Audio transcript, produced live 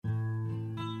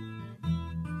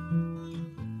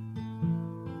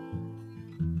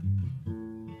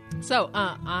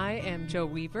I am Joe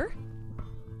Weaver.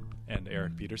 And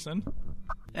Eric Peterson.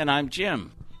 And I'm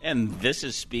Jim. And this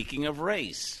is Speaking of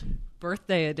Race.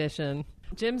 Birthday edition.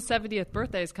 Jim's 70th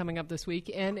birthday is coming up this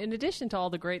week, and in addition to all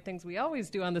the great things we always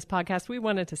do on this podcast, we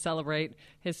wanted to celebrate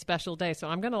his special day. So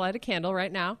I'm going to light a candle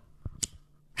right now.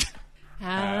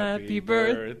 Happy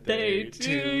birthday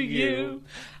to you.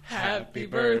 Happy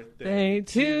birthday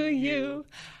to you.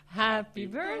 Happy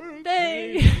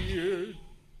birthday.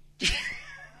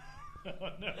 Oh,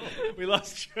 no. We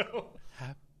lost Joe.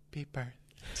 Happy birthday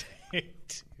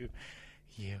to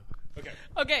you.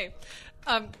 Okay.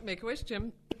 Make a wish,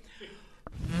 Jim.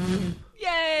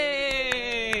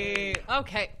 Yay!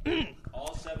 Okay.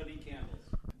 All 70 candles.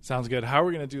 Sounds good. How are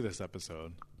we going to do this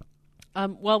episode?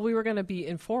 Well, we were going to be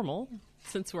informal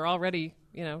since we're already,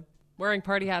 wearing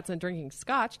party hats and drinking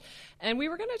scotch. And we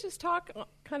were going to just talk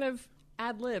kind of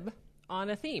ad lib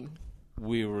on a theme.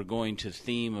 We were going to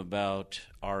theme about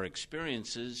our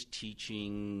experiences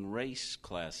teaching race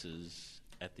classes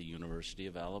at the University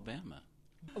of Alabama.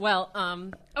 Well,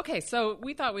 okay, so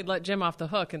we thought we'd let Jim off the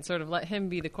hook and sort of let him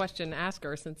be the question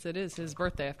asker since it is his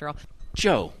birthday after all.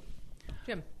 Joe.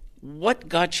 Jim. What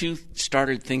got you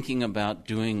started thinking about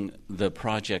doing the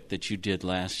project that you did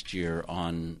last year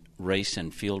on race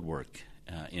and fieldwork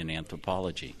in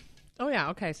anthropology? Oh, yeah,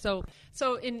 okay. So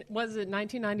was it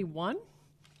 1991?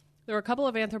 There were a couple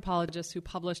of anthropologists who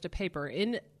published a paper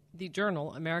in the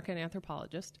journal American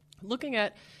Anthropologist looking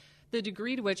at the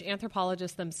degree to which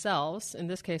anthropologists themselves, in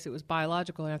this case it was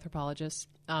biological anthropologists,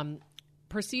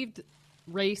 perceived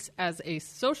race as a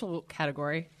social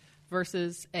category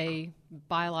versus a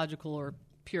biological or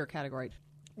pure category.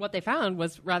 What they found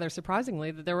was, rather surprisingly,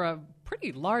 that there were a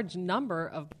pretty large number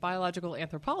of biological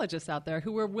anthropologists out there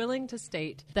who were willing to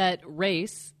state that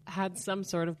race had some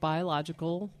sort of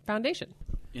biological foundation.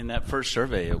 In that first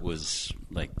survey, it was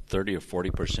like 30 or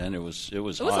 40%. It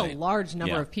was high. A large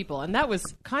number of people, and that was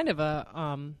kind of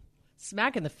a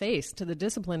smack in the face to the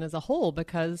discipline as a whole,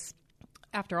 because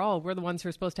after all, we're the ones who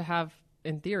are supposed to have,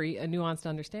 in theory, a nuanced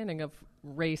understanding of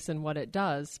race and what it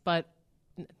does. But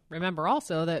remember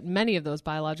also that many of those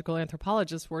biological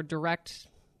anthropologists were direct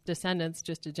descendants,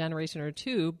 just a generation or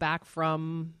two back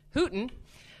from Hooten,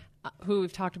 who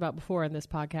we've talked about before in this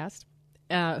podcast.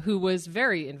 Who was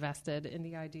very invested in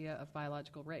the idea of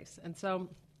biological race. And so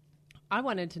I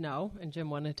wanted to know, and Jim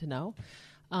wanted to know,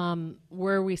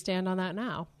 where we stand on that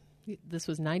now. This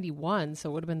was 91, so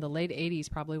it would have been the late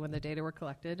 80s probably when the data were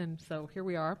collected. And so here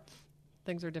we are.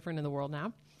 Things are different in the world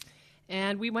now.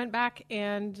 And we went back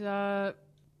and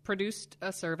produced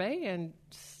a survey and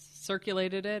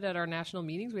circulated it at our national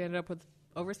meetings. We ended up with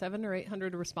over 700 or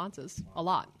 800 responses, a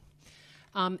lot.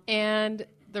 And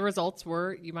the results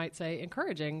were, you might say,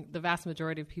 encouraging. The vast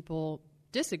majority of people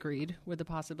disagreed with the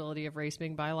possibility of race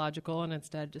being biological and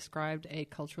instead described a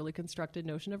culturally constructed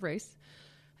notion of race.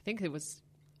 I think it was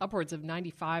upwards of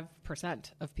 95%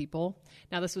 of people.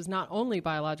 Now, this was not only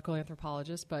biological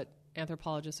anthropologists, but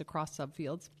anthropologists across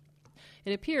subfields.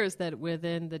 It appears that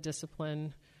within the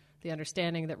discipline, the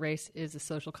understanding that race is a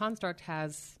social construct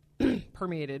has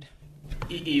permeated.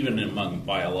 Even among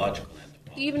biological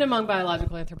anthropologists. Even among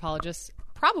biological anthropologists,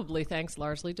 probably thanks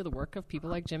largely to the work of people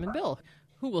like Jim and Bill,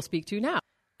 who we'll speak to now.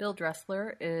 Bill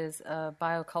Dressler is a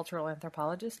biocultural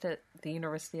anthropologist at the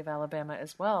University of Alabama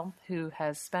as well, who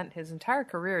has spent his entire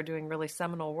career doing really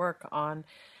seminal work on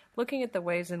looking at the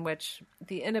ways in which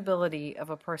the inability of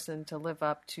a person to live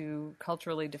up to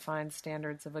culturally defined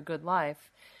standards of a good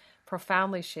life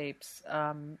profoundly shapes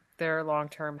their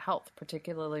long-term health,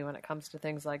 particularly when it comes to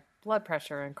things like blood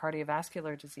pressure and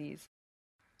cardiovascular disease.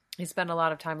 He spent a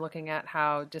lot of time looking at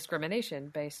how discrimination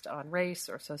based on race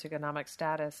or socioeconomic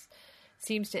status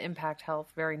seems to impact health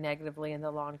very negatively in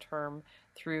the long term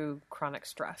through chronic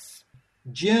stress.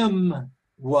 Jim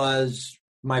was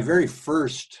my very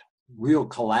first real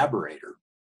collaborator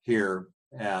here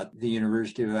at the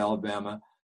University of Alabama.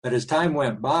 But as time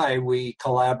went by, we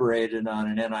collaborated on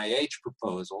an NIH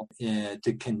proposal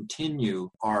to continue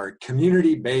our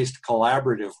community-based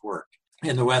collaborative work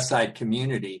in the West Side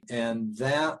community. And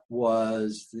that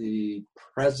was the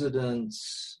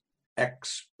president's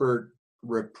expert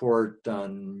report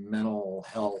on mental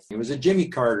health. It was a Jimmy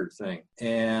Carter thing.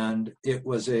 And it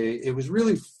was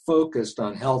really focused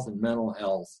on health and mental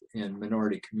health in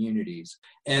minority communities.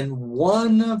 And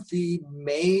one of the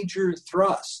major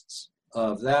thrusts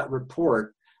of that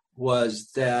report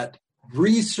was that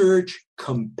research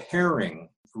comparing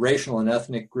racial and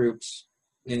ethnic groups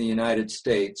in the United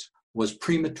States was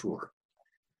premature.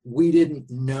 We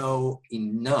didn't know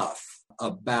enough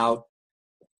about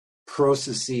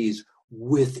processes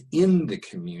within the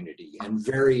community and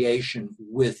variation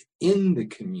within the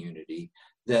community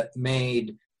that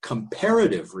made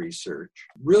comparative research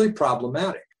really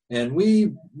problematic. And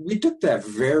we took that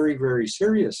very, very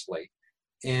seriously.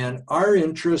 And our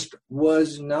interest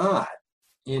was not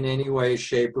in any way,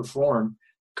 shape, or form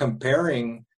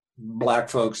comparing Black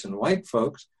folks and white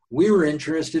folks. We were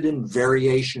interested in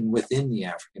variation within the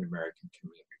African American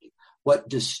community. What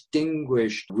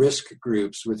distinguished risk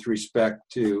groups with respect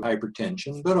to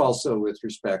hypertension, but also with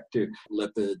respect to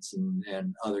lipids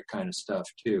and other kind of stuff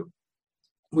too.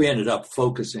 We ended up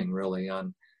focusing really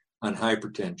on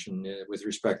hypertension with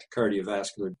respect to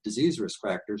cardiovascular disease risk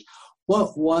factors.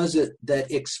 What was it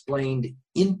that explained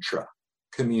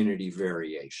intra-community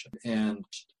variation? And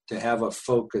to have a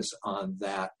focus on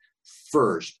that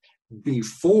first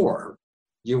before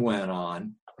you went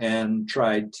on and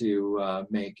tried to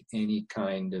make any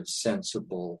kind of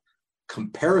sensible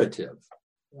comparative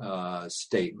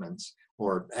statements,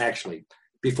 or actually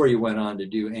before you went on to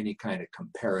do any kind of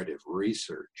comparative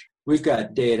research. We've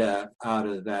got data out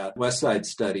of that Westside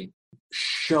study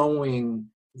showing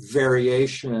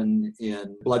variation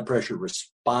in blood pressure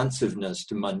responsiveness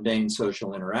to mundane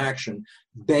social interaction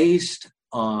based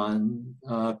on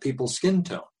people's skin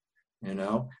tone. You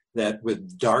know, that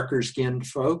with darker skinned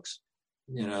folks,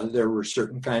 you know, there were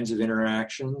certain kinds of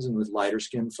interactions, and with lighter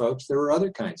skinned folks, there were other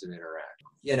kinds of interactions.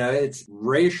 You know, it's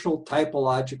racial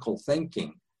typological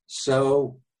thinking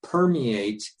so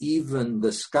permeates even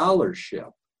the scholarship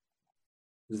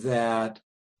that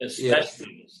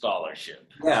especially the scholarship.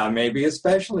 Yeah, maybe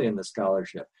especially in the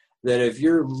scholarship. That if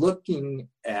you're looking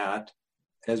at,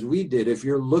 as we did, if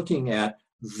you're looking at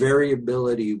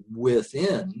variability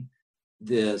within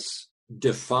this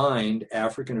defined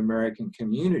African American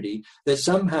community, that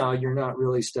somehow you're not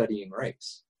really studying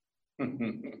race.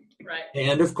 Right.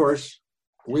 And of course,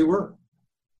 we were.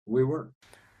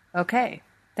 Okay.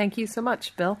 Thank you so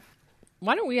much, Bill.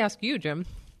 Why don't we ask you, Jim,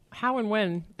 how and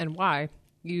when and why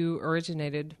you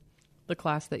originated the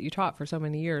class that you taught for so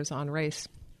many years on race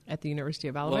at the University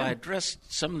of Alabama? Well, I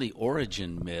addressed some of the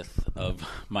origin myth of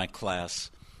my class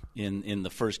in the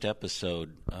first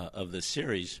episode of the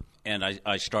series, and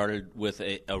I started with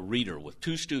a reader with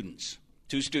two students.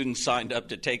 Two students signed up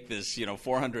to take this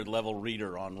 400-level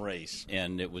reader on race,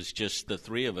 and it was just the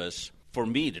three of us for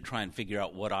me to try and figure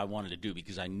out what I wanted to do,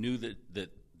 because I knew that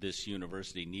this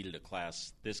university needed a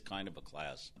class, this kind of a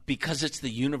class, because it's the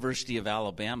University of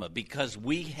Alabama, because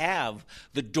we have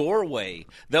the doorway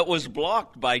that was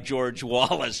blocked by George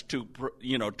Wallace to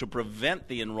prevent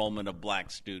the enrollment of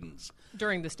black students.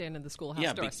 During the Stand in the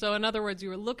Schoolhouse door. So in other words, you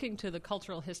were looking to the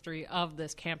cultural history of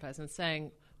this campus and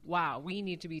saying, wow, we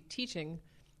need to be teaching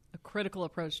a critical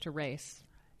approach to race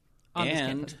on this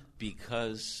campus. And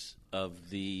because of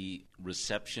the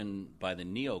reception by the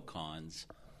neocons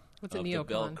What's a of neocon? the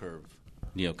bell curve,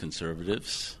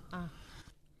 neoconservatives.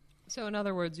 So in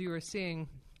other words, you were seeing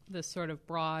this sort of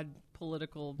broad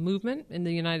political movement in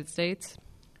the United States.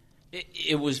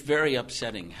 It was very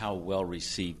upsetting how well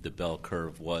received the bell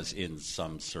curve was in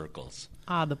some circles.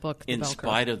 The book, The in Bell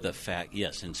spite Curve. of the fact,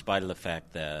 yes, in spite of the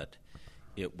fact that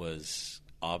it was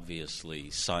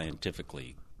obviously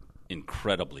scientifically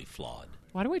incredibly flawed.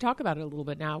 Why don't we talk about it a little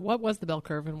bit now? What was the bell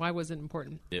curve and why was it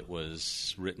important? It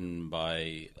was written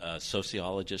by a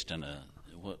sociologist and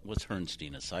what's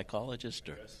Herrnstein, a psychologist?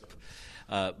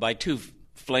 By two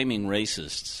flaming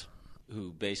racists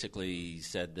who basically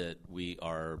said that we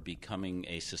are becoming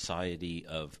a society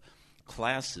of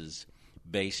classes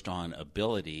based on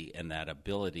ability, and that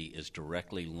ability is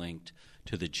directly linked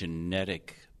to the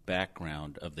genetic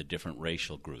background of the different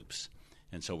racial groups.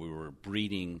 And so we were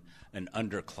breeding an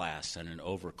underclass and an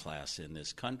overclass in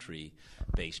this country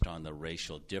based on the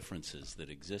racial differences that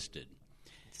existed.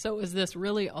 So is this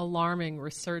really alarming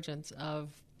resurgence of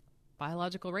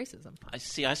biological racism? I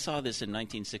saw this in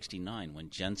 1969 when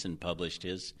Jensen published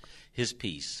his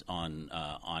piece on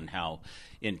how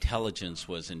intelligence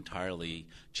was entirely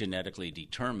genetically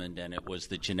determined, and it was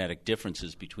the genetic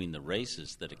differences between the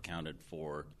races that accounted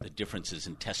for the differences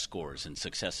in test scores and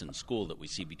success in school that we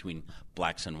see between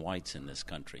blacks and whites in this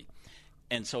country.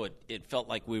 And so it felt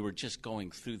like we were just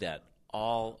going through that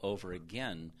all over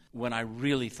again when I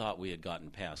really thought we had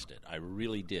gotten past it. I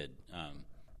really did.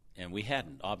 And we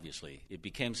hadn't, obviously. It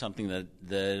became something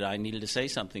that I needed to say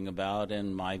something about,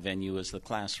 and my venue is the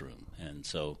classroom. And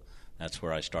so that's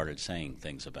where I started saying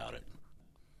things about it.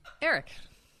 Eric,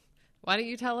 why don't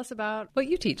you tell us about what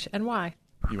you teach and why?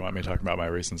 You want me to talk about my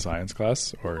race and science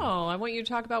class? Or Oh, I want you to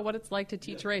talk about what it's like to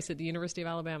teach race at the University of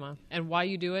Alabama and why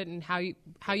you do it and how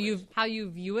you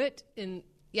view it.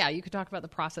 You could talk about the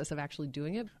process of actually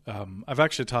doing it. I've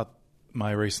actually taught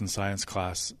my race and science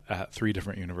class at 3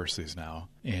 different universities now,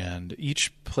 and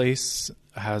each place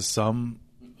has some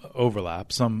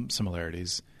overlap, some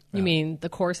similarities. You mean the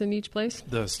course in each place?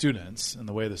 The students and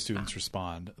the way the students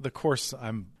respond. The course,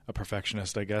 I'm a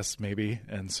perfectionist, I guess, maybe,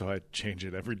 and so I change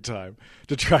it every time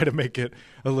to try to make it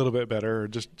a little bit better, or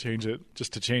just change it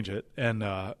just to change it. And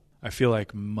I feel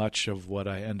like much of what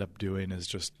I end up doing is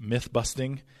just myth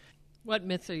busting. What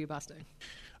myths are you busting?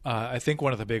 I think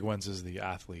one of the big ones is the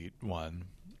athlete one.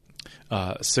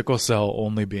 Sickle cell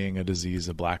only being a disease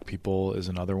of black people is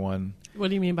another one. What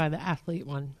do you mean by the athlete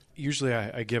one? Usually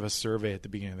I give a survey at the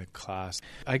beginning of the class.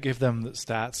 I give them the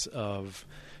stats of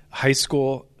high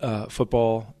school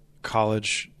football,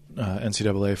 college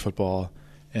NCAA football,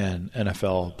 and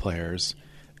NFL players.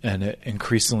 And it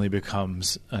increasingly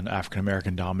becomes an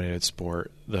African-American dominated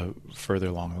sport the further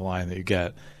along the line that you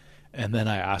get. And then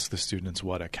I ask the students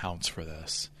what accounts for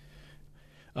this.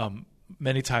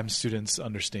 Many times students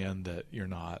understand that you're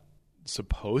not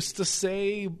supposed to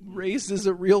say race is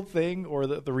a real thing, or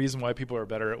that the reason why people are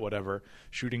better at whatever,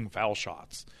 shooting foul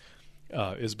shots,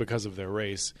 is because of their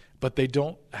race. But they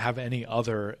don't have any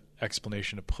other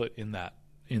explanation to put in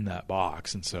that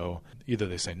box. And so either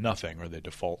they say nothing or they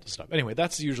default to stuff. Anyway,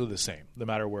 that's usually the same, no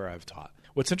matter where I've taught.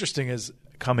 What's interesting is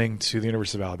coming to the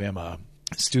University of Alabama,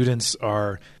 students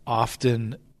are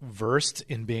often versed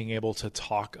in being able to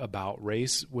talk about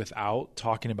race without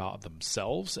talking about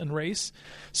themselves and race.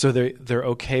 So they're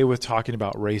okay with talking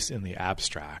about race in the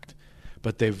abstract,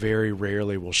 but they very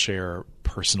rarely will share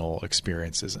personal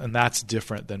experiences. And that's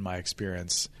different than my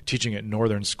experience teaching at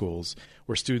northern schools,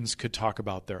 where students could talk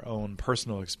about their own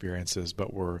personal experiences, but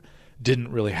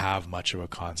didn't really have much of a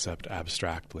concept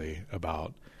abstractly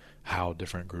about how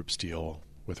different groups deal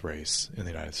with race in the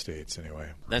United States anyway.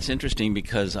 That's interesting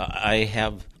because I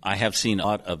have seen a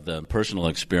lot of the personal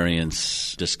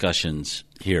experience discussions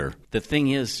here. The thing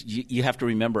is, you have to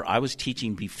remember, I was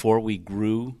teaching before we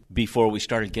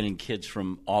started getting kids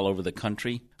from all over the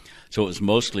country. So it was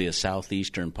mostly a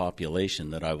southeastern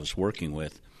population that I was working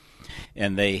with.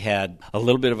 And they had a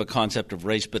little bit of a concept of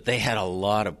race, but they had a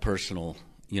lot of personal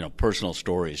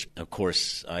stories. Of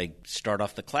course, I start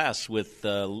off the class with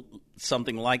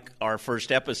something like our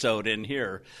first episode in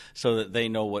here so that they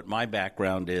know what my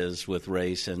background is with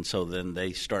race, and so then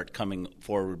they start coming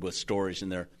forward with stories,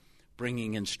 and they're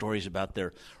bringing in stories about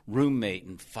their roommate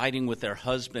and fighting with their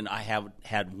husband. I have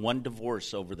had one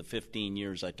divorce over the 15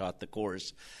 years I taught the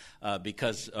course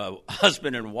because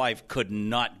husband and wife could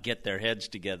not get their heads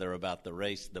together about the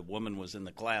race. The woman was in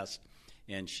the class,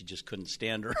 and she just couldn't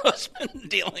stand her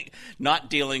husband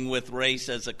not dealing with race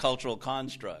as a cultural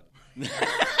construct.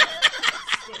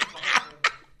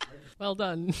 Well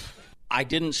done. I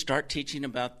didn't start teaching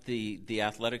about the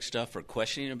athletic stuff or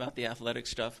questioning about the athletic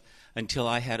stuff until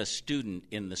I had a student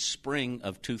in the spring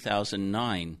of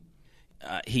 2009.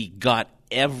 He got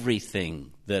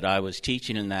everything that I was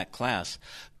teaching in that class,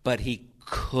 but he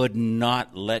could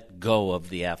not let go of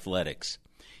the athletics.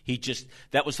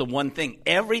 That was the one thing.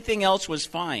 Everything else was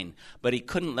fine, but he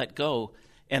couldn't let go.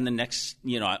 And the next,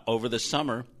 over the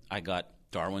summer, I got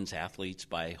Darwin's Athletes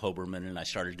by Hoberman, and I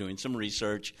started doing some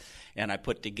research, and I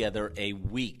put together a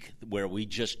week where we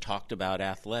just talked about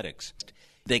athletics.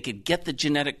 They could get the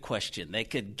genetic question. They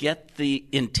could get the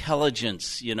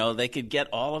intelligence, they could get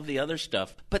all of the other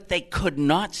stuff, but they could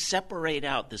not separate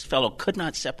out, this fellow could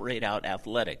not separate out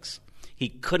athletics. He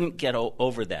couldn't get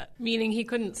over that. Meaning he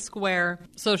couldn't square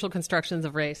social constructions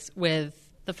of race with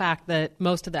the fact that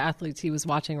most of the athletes he was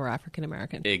watching were African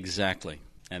American. Exactly.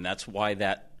 And that's why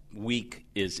that week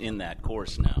is in that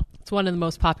course now. It's one of the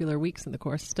most popular weeks in the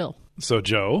course still. So,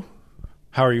 Joe,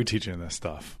 how are you teaching this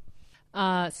stuff?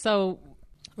 So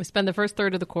we spend the first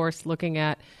third of the course looking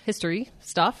at history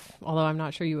stuff, although I'm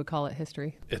not sure you would call it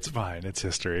history. It's fine. It's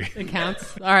history. It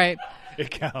counts. All right. It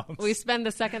counts. We spend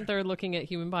the second third looking at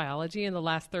human biology and the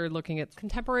last third looking at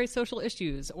contemporary social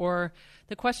issues, or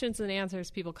the questions and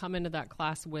answers people come into that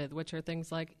class with, which are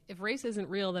things like, if race isn't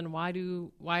real, then why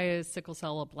is sickle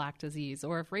cell a black disease?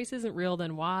 Or if race isn't real,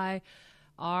 then why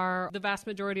are the vast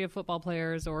majority of football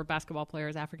players or basketball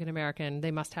players African American?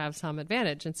 They must have some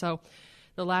advantage. And so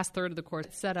the last third of the course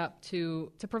is set up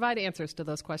to provide answers to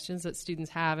those questions that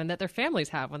students have and that their families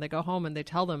have when they go home and they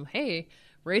tell them, hey,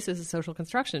 race is a social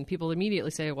construction. People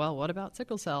immediately say, well, what about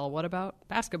sickle cell? What about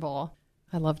basketball?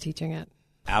 I love teaching it.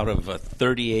 Out of a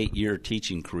 38-year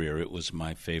teaching career, it was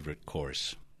my favorite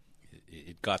course.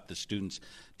 It got the students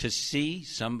to see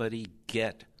somebody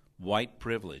get white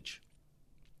privilege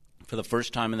for the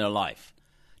first time in their life,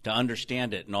 to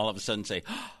understand it and all of a sudden say,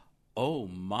 oh,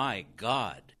 my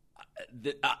God.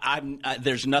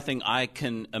 There's nothing I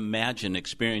can imagine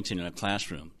experiencing in a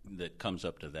classroom that comes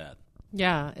up to that.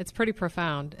 Yeah, it's pretty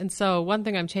profound. And so one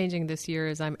thing I'm changing this year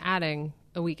is I'm adding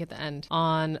a week at the end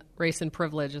on race and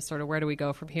privilege as sort of where do we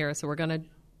go from here. So we're going to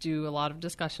do a lot of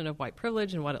discussion of white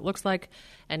privilege and what it looks like.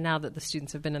 And now that the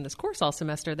students have been in this course all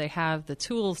semester, they have the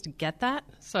tools to get that.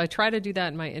 So I try to do that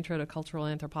in my intro to cultural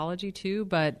anthropology too,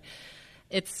 but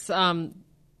it's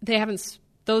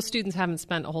those students haven't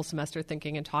spent a whole semester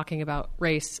thinking and talking about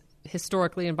race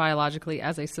historically and biologically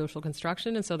as a social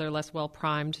construction, and so they're less well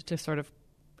primed to sort of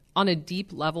on a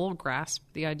deep level grasp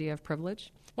the idea of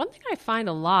privilege. One thing I find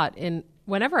a lot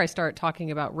whenever I start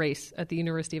talking about race at the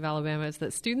University of Alabama is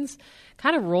that students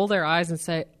kind of roll their eyes and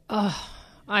say, oh,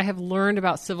 I have learned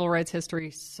about civil rights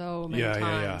history so many times.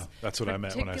 Yeah. That's what I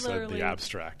meant when I said the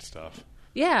abstract stuff.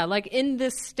 Yeah, like in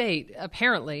this state,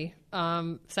 apparently,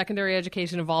 secondary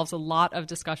education involves a lot of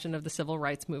discussion of the civil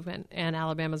rights movement and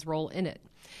Alabama's role in it.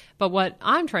 But what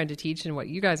I'm trying to teach and what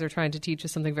you guys are trying to teach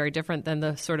is something very different than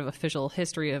the sort of official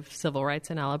history of civil rights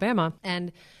in Alabama.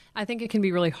 And I think it can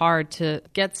be really hard to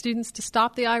get students to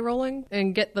stop the eye rolling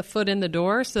and get the foot in the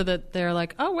door so that they're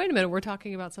like, oh, wait a minute, we're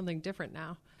talking about something different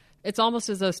now. It's almost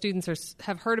as though students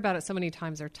have heard about it so many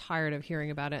times they're tired of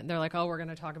hearing about it. And they're like, oh, we're going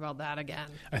to talk about that again.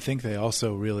 I think they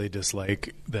also really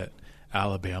dislike that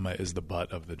Alabama is the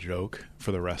butt of the joke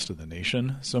for the rest of the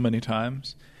nation so many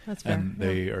times. That's fair. And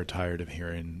they are tired of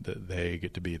hearing that they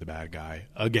get to be the bad guy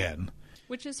again.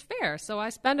 Which is fair. So I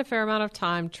spend a fair amount of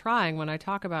time trying when I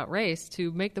talk about race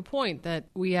to make the point that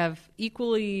we have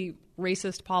equally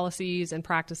racist policies and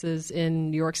practices in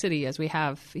New York City as we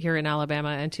have here in Alabama,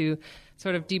 and to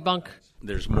sort of debunk.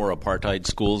 There's more apartheid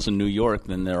schools in New York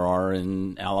than there are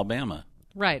in Alabama.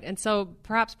 Right. And so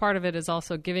perhaps part of it is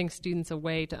also giving students a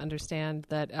way to understand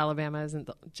that Alabama isn't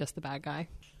just the bad guy.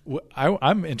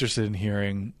 I'm interested in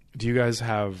hearing, do you guys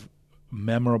have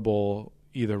memorable,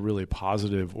 either really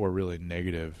positive or really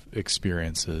negative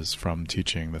experiences from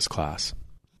teaching this class?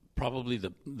 Probably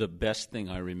the best thing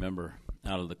I remember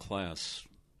out of the class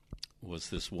was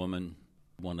this woman,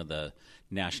 one of the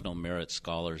National Merit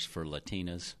Scholars for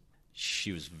Latinas.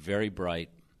 She was very bright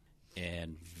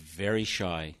and very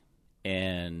shy,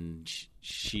 and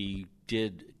she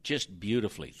did just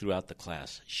beautifully throughout the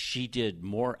class. She did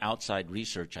more outside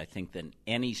research, I think, than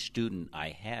any student I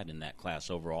had in that class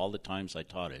over all the times I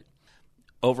taught it.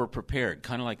 Over-prepared,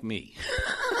 kind of like me.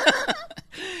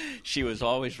 She was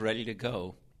always ready to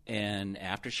go. And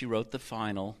after she wrote the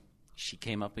final, she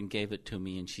came up and gave it to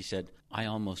me, and she said, I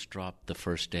almost dropped the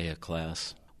first day of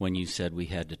class when you said we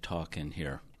had to talk in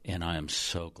here, and I am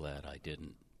so glad I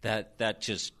didn't. That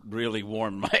just really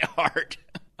warmed my heart.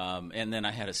 And then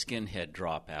I had a skinhead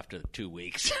drop after 2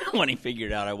 weeks when he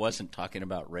figured out I wasn't talking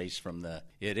about race from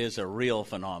it is a real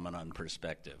phenomenon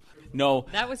perspective. No.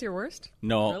 That was your worst?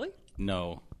 No. Really?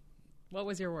 No. What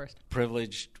was your worst?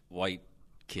 Privileged white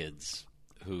kids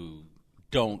who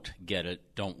don't get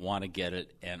it, don't want to get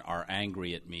it, and are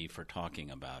angry at me for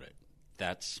talking about it.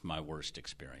 That's my worst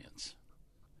experience.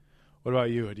 What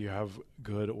about you? Do you have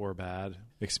good or bad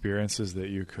experiences that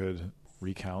you could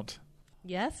recount?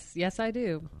 Yes, I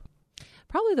do.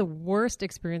 Probably the worst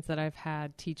experience that I've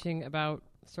had teaching about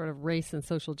sort of race and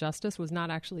social justice was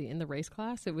not actually in the race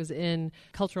class. It was in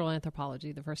cultural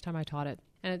anthropology the first time I taught it.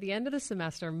 And at the end of the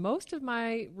semester, most of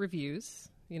my reviews,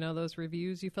 you know, those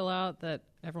reviews you fill out that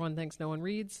everyone thinks no one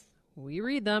reads, we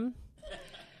read them.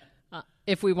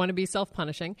 If we want to be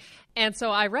self-punishing. And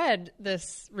so I read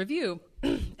this review,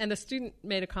 and the student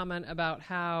made a comment about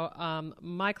how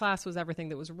my class was everything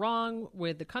that was wrong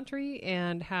with the country,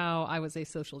 and how I was a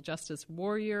social justice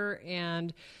warrior.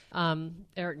 And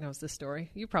Eric knows this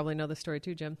story. You probably know this story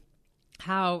too, Jim.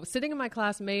 How sitting in my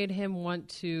class made him want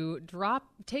to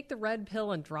take the red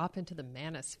pill and drop into the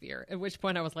manosphere, at which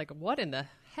point I was like, what in the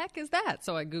heck is that?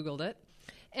 So I Googled it.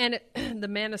 And the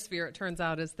manosphere, it turns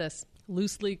out, is this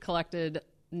loosely collected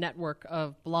network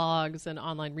of blogs and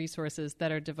online resources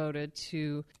that are devoted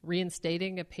to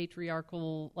reinstating a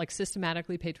patriarchal, like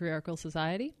systematically patriarchal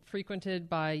society, frequented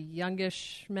by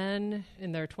youngish men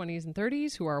in their 20s and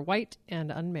 30s who are white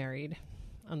and unmarried.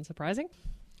 Unsurprising.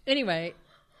 Anyway,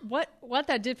 what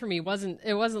that did for me wasn't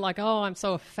like, oh, I'm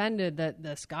so offended that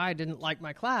this guy didn't like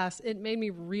my class. It made me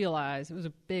realize, it was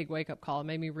a big wake-up call. It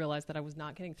made me realize that I was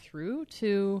not getting through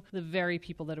to the very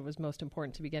people that it was most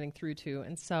important to be getting through to.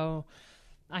 And so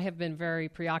I have been very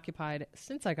preoccupied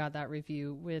since I got that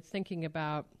review with thinking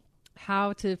about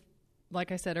how to,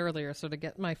 like I said earlier, sort of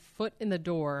get my foot in the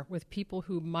door with people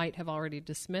who might have already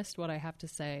dismissed what I have to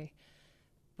say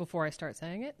before I start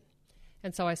saying it.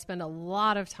 And so I spend a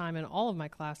lot of time in all of my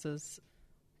classes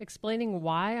explaining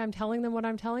why I'm telling them what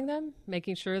I'm telling them,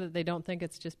 making sure that they don't think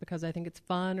it's just because I think it's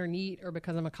fun or neat or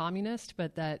because I'm a communist,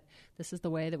 but that this is the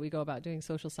way that we go about doing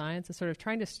social science, is sort of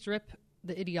trying to strip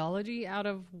the ideology out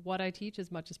of what I teach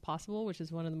as much as possible, which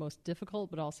is one of the most difficult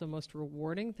but also most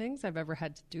rewarding things I've ever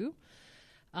had to do.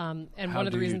 And one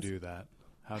of the reasons, how do you do that?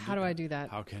 How do I do that?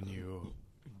 How can you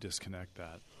disconnect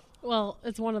that? Well,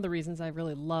 it's one of the reasons I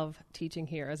really love teaching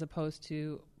here as opposed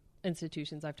to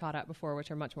institutions I've taught at before,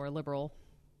 which are much more liberal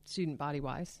student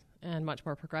body-wise and much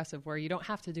more progressive, where you don't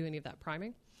have to do any of that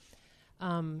priming.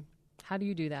 How do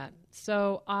you do that?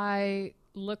 So I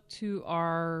look to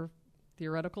our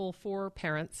theoretical for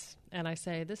parents and I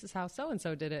say, this is how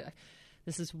so-and-so did it.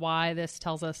 This is why this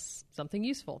tells us something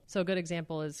useful. So a good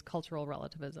example is cultural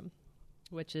relativism,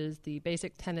 which is the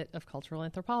basic tenet of cultural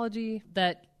anthropology,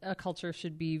 that a culture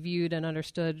should be viewed and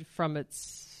understood from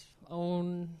its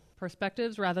own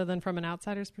perspectives rather than from an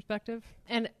outsider's perspective.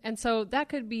 And so that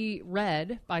could be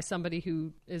read by somebody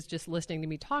who is just listening to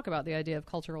me talk about the idea of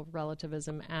cultural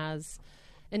relativism as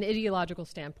an ideological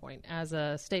standpoint, as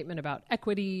a statement about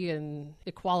equity and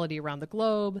equality around the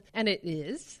globe. And it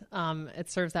is. It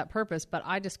serves that purpose. But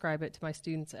I describe it to my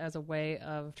students as a way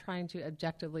of trying to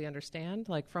objectively understand,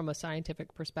 like from a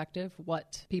scientific perspective,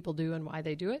 what people do and why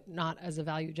they do it, not as a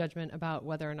value judgment about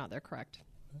whether or not they're correct.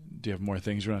 Do you have more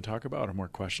things you want to talk about or more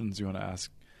questions you want to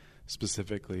ask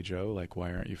specifically, Joe? Like,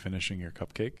 why aren't you finishing your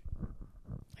cupcake?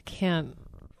 I can't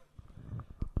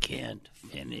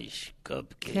finish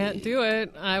cupcake. Can't do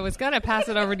it. I was going to pass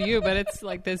it over to you, but it's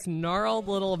like this gnarled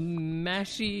little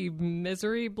meshy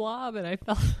misery blob, and I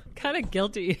felt kind of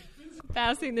guilty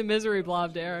passing the misery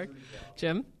blob to Eric.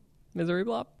 Jim, misery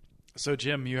blob? So,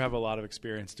 Jim, you have a lot of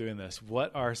experience doing this.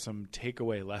 What are some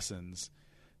takeaway lessons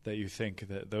that you think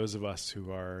that those of us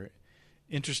who are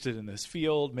interested in this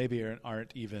field, maybe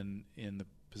aren't even in the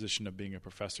position of being a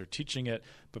professor teaching it,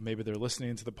 but maybe they're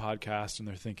listening to the podcast and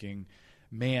they're thinking,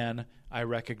 man, I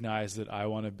recognize that I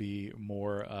want to be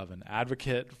more of an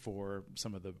advocate for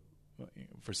some of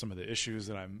the issues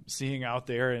that I'm seeing out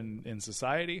there in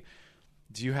society.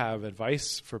 Do you have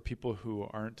advice for people who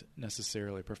aren't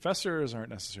necessarily professors, aren't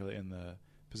necessarily in the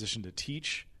position to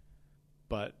teach,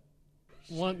 but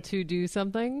want to do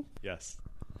something? Yes.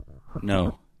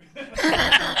 No.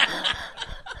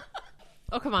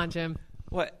 Oh, come on, Jim.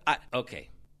 Okay.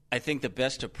 I think the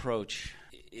best approach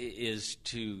is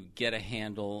to get a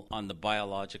handle on the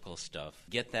biological stuff,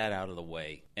 get that out of the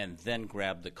way, and then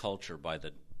grab the culture by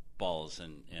the balls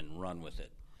and run with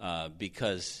it.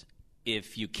 Because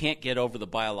if you can't get over the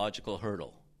biological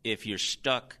hurdle, if you're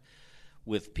stuck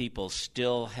with people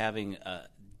still having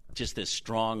just this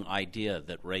strong idea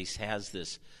that race has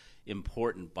this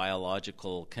important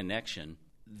biological connection,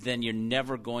 then you're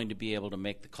never going to be able to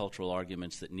make the cultural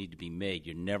arguments that need to be made.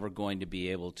 You're never going to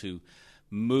be able to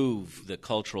move the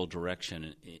cultural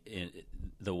direction in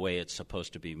the way it's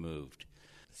supposed to be moved.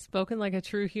 Spoken like a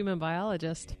true human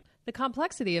biologist. The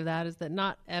complexity of that is that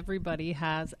not everybody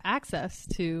has access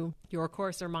to your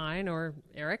course or mine or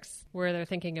Eric's, where they're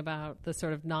thinking about the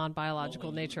sort of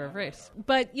non-biological nature of race.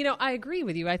 But, I agree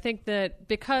with you. I think that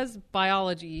because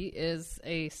biology is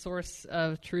a source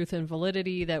of truth and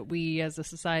validity that we as a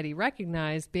society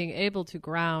recognize, being able to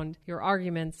ground your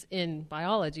arguments in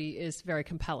biology is very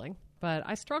compelling. But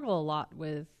I struggle a lot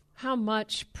with how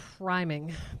much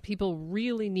priming people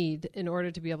really need in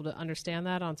order to be able to understand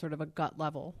that on sort of a gut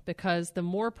level. Because the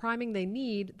more priming they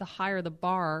need, the higher the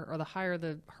bar or the higher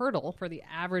the hurdle for the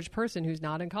average person who's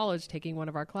not in college taking one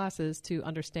of our classes to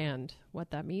understand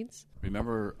what that means.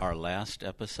 Remember our last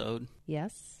episode?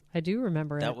 Yes, I do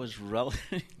remember it. That was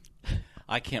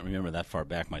I can't remember that far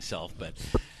back myself, but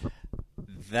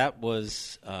that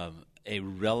was a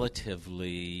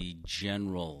relatively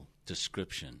general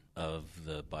description of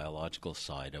the biological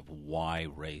side of why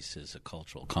race is a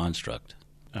cultural construct.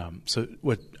 So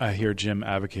what I hear Jim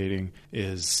advocating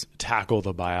is tackle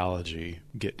the biology,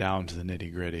 get down to the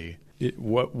nitty-gritty.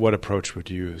 What approach would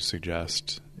you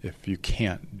suggest if you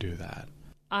can't do that?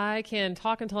 I can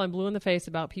talk until I'm blue in the face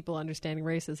about people understanding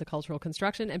race as a cultural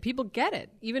construction, and people get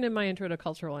it, even in my Intro to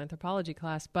Cultural Anthropology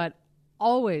class. But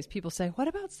always people say, what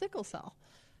about sickle cell?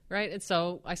 Right? And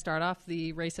so I start off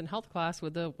the race and health class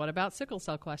with the what about sickle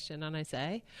cell question. And I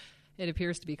say, it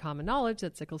appears to be common knowledge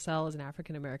that sickle cell is an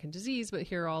African-American disease, but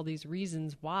here are all these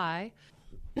reasons why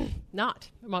not.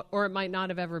 Or it might not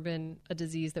have ever been a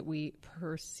disease that we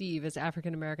perceive as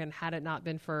African-American had it not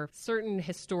been for certain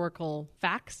historical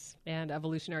facts and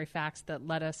evolutionary facts that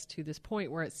led us to this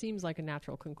point where it seems like a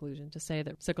natural conclusion to say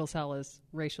that sickle cell is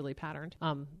racially patterned.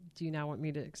 Do you now want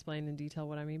me to explain in detail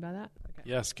what I mean by that? Okay.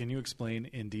 Yes, can you explain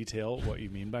in detail what you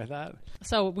mean by that?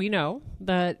 So we know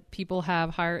that people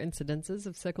have higher incidences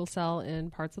of sickle cell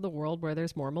in parts of the world where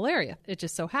there's more malaria. It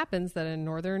just so happens that in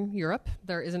Northern Europe,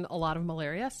 there isn't a lot of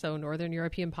malaria, so Northern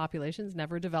European populations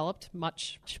never developed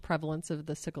much prevalence of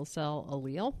the sickle cell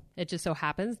allele. It just so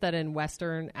happens that in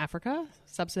Western Africa,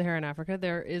 Sub-Saharan Africa,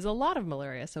 there is a lot of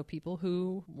malaria, so people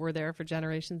who were there for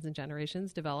generations and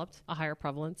generations developed a higher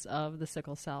prevalence of the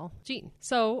sickle cell gene.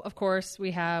 So, of course,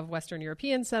 we have Western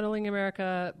Europeans settling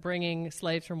America, bringing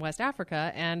slaves from West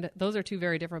Africa, and those are two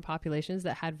very different populations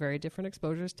that had very different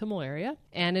exposures to malaria.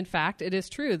 And in fact, it is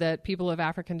true that people of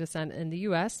African descent in the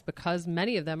U.S., because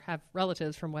many of them have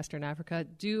relatives from Western Africa,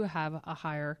 do have a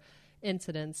higher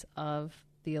incidence of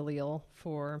the allele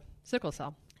for sickle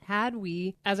cell. Had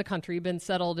we, as a country, been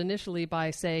settled initially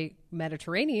by, say,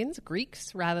 Mediterraneans,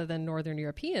 Greeks, rather than Northern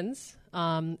Europeans,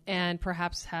 and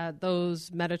perhaps had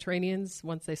those Mediterraneans,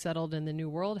 once they settled in the New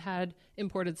World, had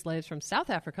imported slaves from South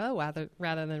Africa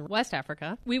rather than West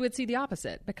Africa, we would see the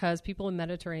opposite, because people in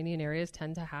Mediterranean areas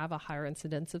tend to have a higher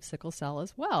incidence of sickle cell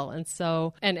as well. And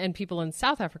so, and people in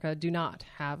South Africa do not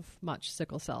have much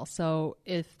sickle cell. So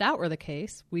if that were the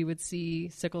case, we would see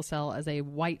sickle cell as a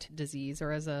white disease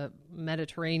or as a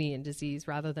Mediterranean disease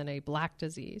rather than a black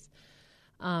disease.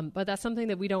 But that's something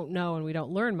that we don't know and we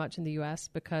don't learn much in the U.S.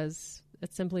 because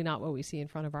it's simply not what we see in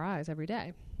front of our eyes every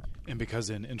day. And because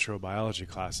in intro biology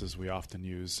classes, we often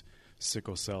use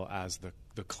sickle cell as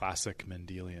the classic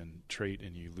Mendelian trait,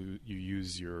 and you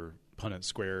use your Punnett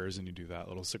squares and you do that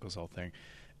little sickle cell thing.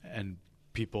 And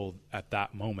people at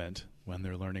that moment, when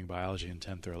they're learning biology in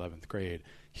 10th or 11th grade,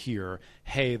 hear,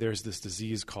 hey, there's this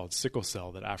disease called sickle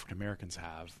cell that African Americans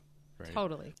have. Right?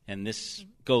 Totally. And this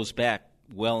goes back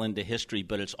well into history,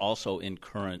 but it's also in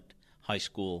current high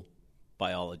school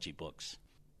biology books.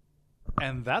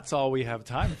 And that's all we have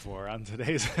time for on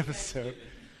today's episode.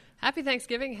 Happy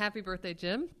Thanksgiving. Happy birthday,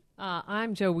 Jim.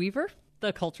 I'm Joe Weaver,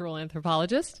 the cultural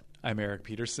anthropologist. I'm Eric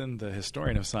Peterson, the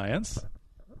historian of science.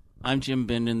 I'm Jim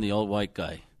Bindon, the old white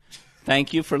guy.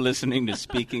 Thank you for listening to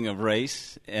Speaking of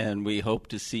Race, and we hope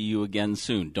to see you again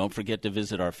soon. Don't forget to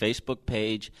visit our Facebook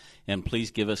page, and please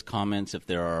give us comments if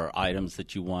there are items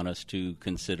that you want us to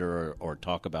consider or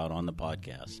talk about on the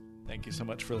podcast. Thank you so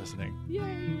much for listening.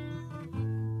 Yay!